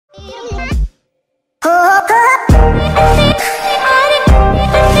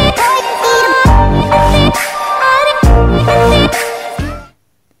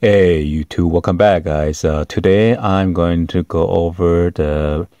Welcome back, guys. Today I'm going to go over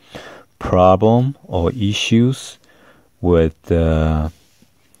the problem or issues with the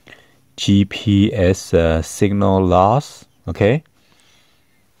GPS signal loss. Okay,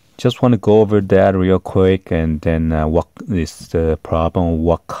 just want to go over that real quick, and then what is the problem,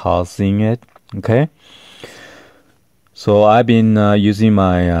 what causing it. Okay, so I've been using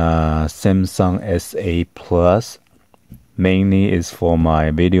my Samsung S8 Plus. Mainly is for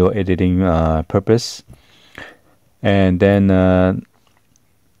my video editing purpose, and then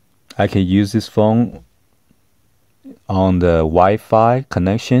I can use this phone on the Wi-Fi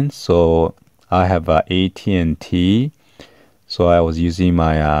connection. So I have AT&T, so I was using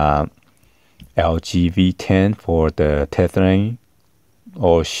my LG V10 for the tethering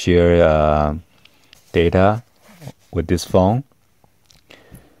or share data with this phone.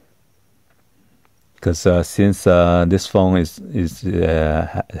 Because since this phone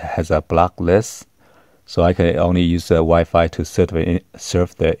has a block list, so I can only use Wi-Fi to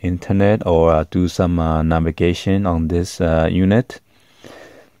surf the internet or do some navigation on this unit.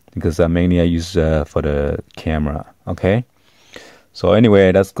 Because mainly I use for the camera. Okay. So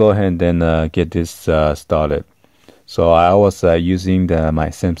anyway, let's go ahead and then get this started. So I was using my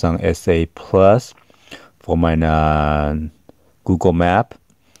Samsung S8 Plus for my Google Map.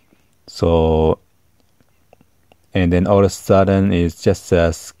 So. And then all of a sudden, it's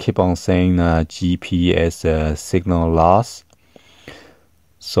just keep on saying GPS signal loss.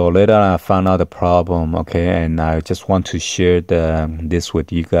 So later I found out the problem, okay, and I just want to share this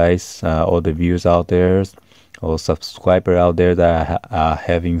with you guys, all the viewers out there, or subscriber out there that are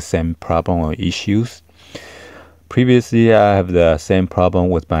having same problem or issues. Previously, I have the same problem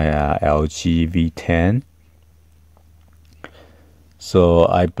with my LG V10. So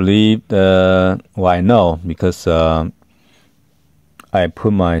I believe, I know because I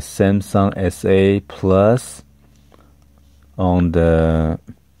put my Samsung S8 Plus on the.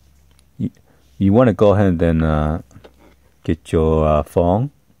 You want to go ahead and then get your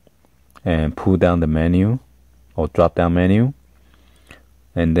phone and pull down the menu or drop down menu,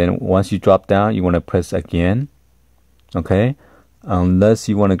 and then once you drop down, you want to press again. Okay. Unless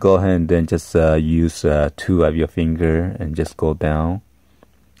you want to go ahead and then just use two of your finger and just go down,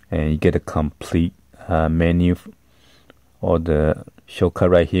 and you get a complete menu or the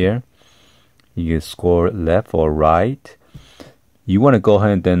shortcut right here. You can scroll left or right. You want to go ahead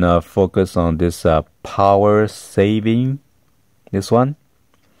and then focus on this power saving, this one.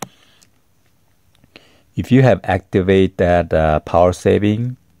 If you have activated that power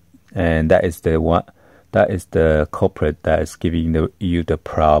saving, and that is the one. That is the culprit that is giving you the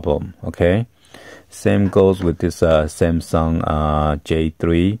problem, okay? Same goes with this Samsung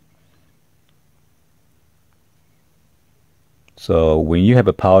J3. So when you have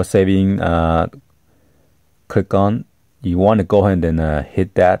a power saving click on, you want to go ahead and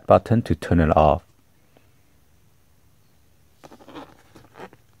hit that button to turn it off.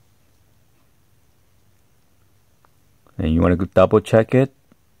 And you want to double check it.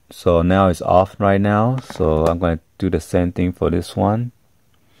 So now it's off right now. So I'm going to do the same thing for this one.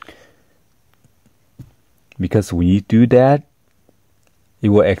 Because when you do that, it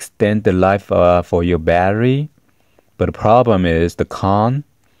will extend the life for your battery. But the problem is, the con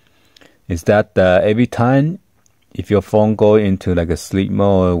is that every time if your phone go into like a sleep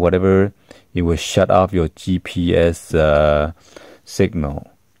mode or whatever, it will shut off your GPS signal.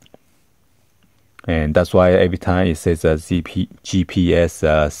 And that's why every time it says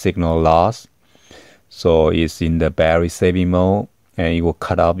GPS signal loss. So it's in the battery saving mode, and it will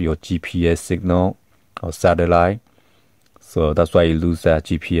cut off your GPS signal or satellite. So that's why you lose that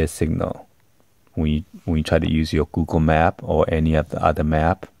GPS signal when you try to use your Google Map or any of the other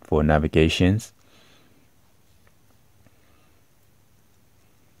map for navigations.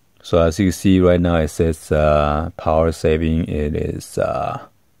 So as you see right now, it says power saving. It is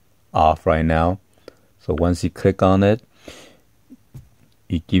off right now. So once you click on it,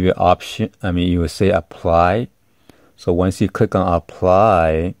 it give you option. You will say apply. So once you click on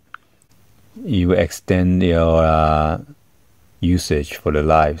apply, you extend your usage for the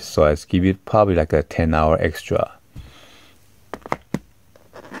life. So it's give you probably like a 10-hour extra.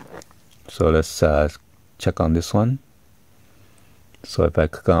 So let's check on this one. So if I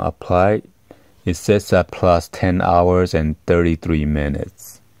click on apply, it says plus 10 hours and 33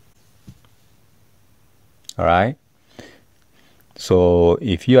 minutes. Alright, so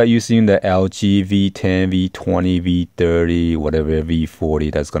if you are using the LG V10, V20, V30, whatever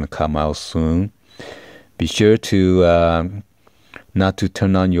V40 that's going to come out soon, be sure to not to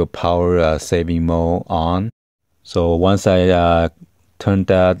turn on your power saving mode on. So once I turned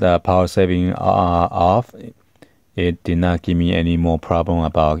that power saving off, it did not give me any more problem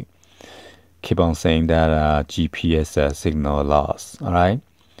about keep on saying that GPS signal loss. All right.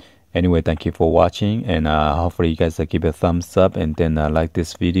 Anyway, thank you for watching, and hopefully you guys give a thumbs up and then like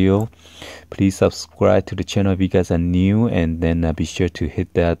this video. Please subscribe to the channel if you guys are new, and then be sure to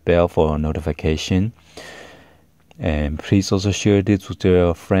hit that bell for a notification. And please also share this with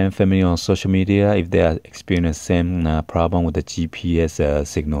your friend, family on social media if they are experiencing the same problem with the GPS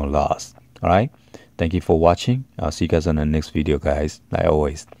signal loss. Alright, thank you for watching. I'll see you guys on the next video, guys. Like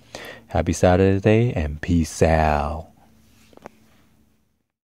always, happy Saturday and peace out.